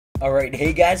Alright,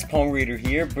 hey guys, Palm Raider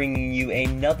here, bringing you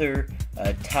another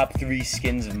top 3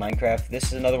 skins of Minecraft. This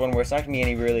is another one where it's not going to be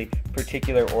any really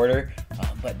particular order,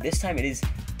 but this time it is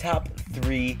top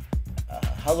 3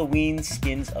 Halloween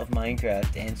skins of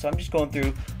Minecraft. And so I'm just going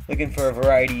through looking for a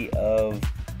variety of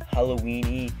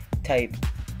Halloween-y type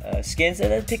skins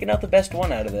and then picking out the best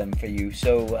one out of them for you.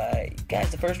 So guys,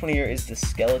 the first one here is the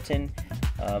skeleton.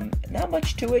 Not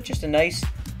much to it, just a nice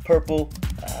purple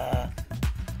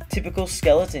typical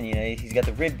skeleton. You know, he's got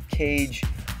the rib cage.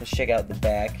 Let's check out the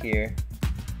back here.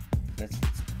 Let's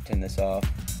turn this off.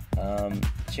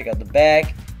 Check out the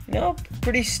back. You know,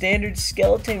 pretty standard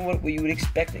skeleton, what you would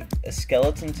expect a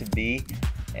skeleton to be.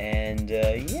 And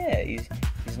yeah, he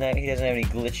doesn't have any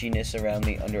glitchiness around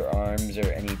the underarms or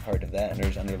any part of that under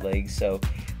his underlegs. So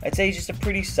I'd say he's just a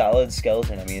pretty solid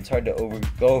skeleton. I mean, it's hard to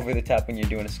go over the top when you're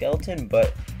doing a skeleton,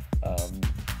 but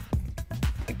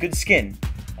a good skin.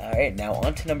 Alright, now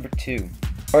on to number 2.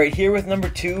 Alright, here with number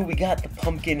 2, we got the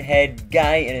pumpkin head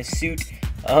guy in a suit.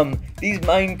 These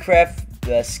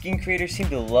Minecraft skin creators seem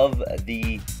to love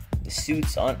the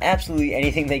suits on absolutely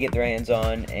anything they get their hands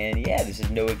on, and yeah, this is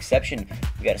no exception.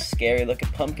 We got a scary looking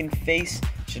pumpkin face,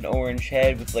 just an orange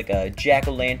head with like a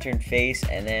jack-o'-lantern face,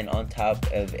 and then on top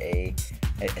of a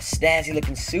snazzy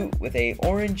looking suit with a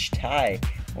orange tie,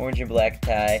 orange and black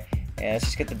tie. And let's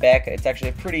just get the back. It's actually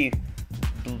a pretty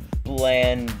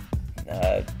bland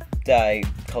dye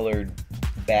colored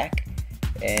back,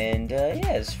 and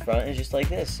yeah, his front is just like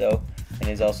this. So, and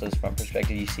his front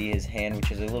perspective, you see his hand, which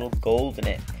has a little gold in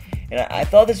it. And I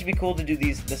thought this would be cool to do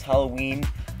this Halloween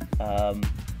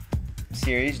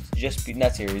series,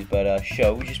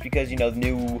 show, just because, you know, the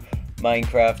new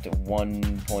Minecraft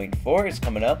 1.4 is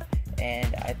coming up,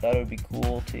 and I thought it would be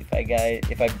cool to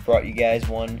if I brought you guys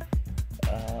one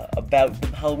about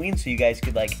Halloween, so you guys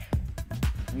could like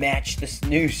match this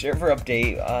new server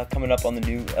update coming up on the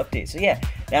new update. So yeah,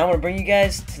 now I want to bring you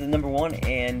guys to the number 1,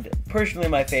 and personally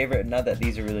my favorite, not that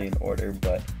these are really in order,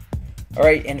 but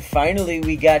alright, and finally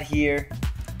we got here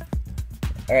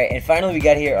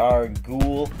our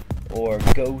ghoul or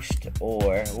ghost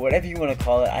or whatever you want to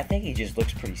call it. I think he just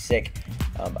looks pretty sick.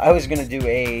 I was gonna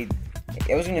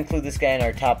include this guy in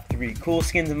our top 3 cool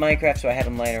skins of Minecraft, so I had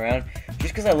him lying around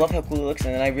just because I love how cool he looks,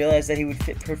 and then I realized that he would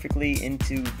fit perfectly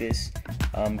into this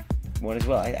one as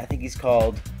well. I think he's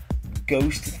called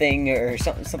Ghost Thing or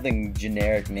something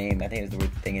generic name. I think there's the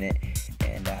word thing in it,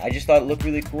 and I just thought it looked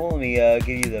really cool. Let me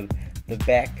give you the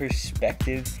back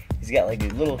perspective. He's got like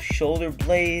these little shoulder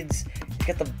blades. He's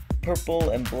got the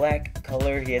purple and black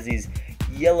color. He has these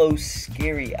yellow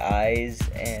scary eyes,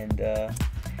 and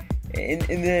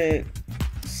in the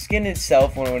skin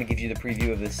itself, when I want to give you the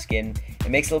preview of the skin, it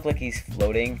makes it look like he's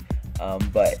floating,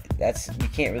 but you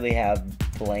can't really have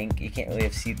blank, you can't really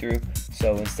have see-through,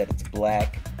 so instead it's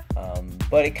black,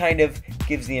 but it kind of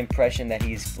gives the impression that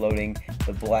he's floating.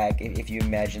 The black, if you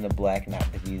imagine the black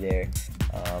not to be there,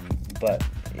 but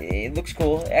it looks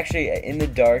cool. Actually, in the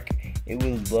dark, it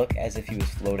will look as if he was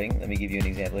floating. Let me give you an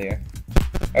example here.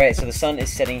 Alright, so the sun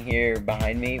is setting here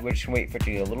behind me. We're just going to wait for it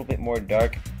to get a little bit more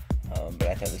dark, but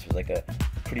I thought this was like a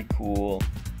pretty cool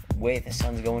way the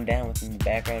sun's going down within the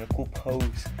background, a cool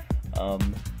pose.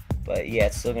 But yeah,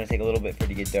 it's still going to take a little bit for it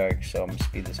to get dark, so I'm going to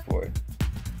speed this forward.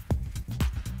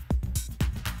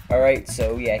 Alright,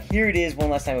 so yeah, here it is.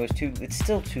 One last time, it's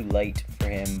still too light for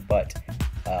him, but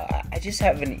I just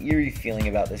have an eerie feeling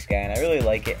about this guy, and I really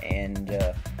like it,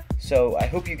 and so I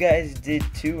hope you guys did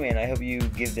too, and I hope you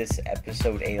give this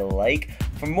episode a like.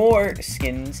 For more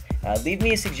skins, leave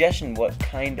me a suggestion. What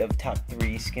kind of top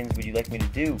 3 skins would you like me to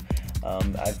do?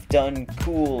 I've done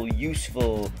cool,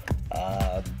 useful,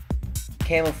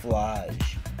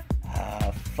 camouflage,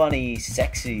 funny,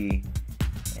 sexy,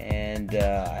 and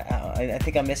I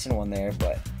think I'm missing one there,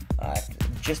 but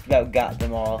just about got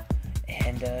them all.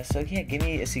 And so yeah, give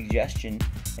me a suggestion.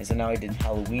 And so now I did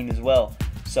Halloween as well.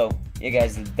 So yeah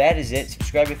guys, that is it.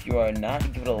 Subscribe if you are not,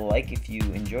 give it a like if you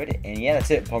enjoyed it, and yeah,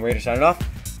 that's it. Palm Raider signing off.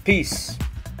 Peace.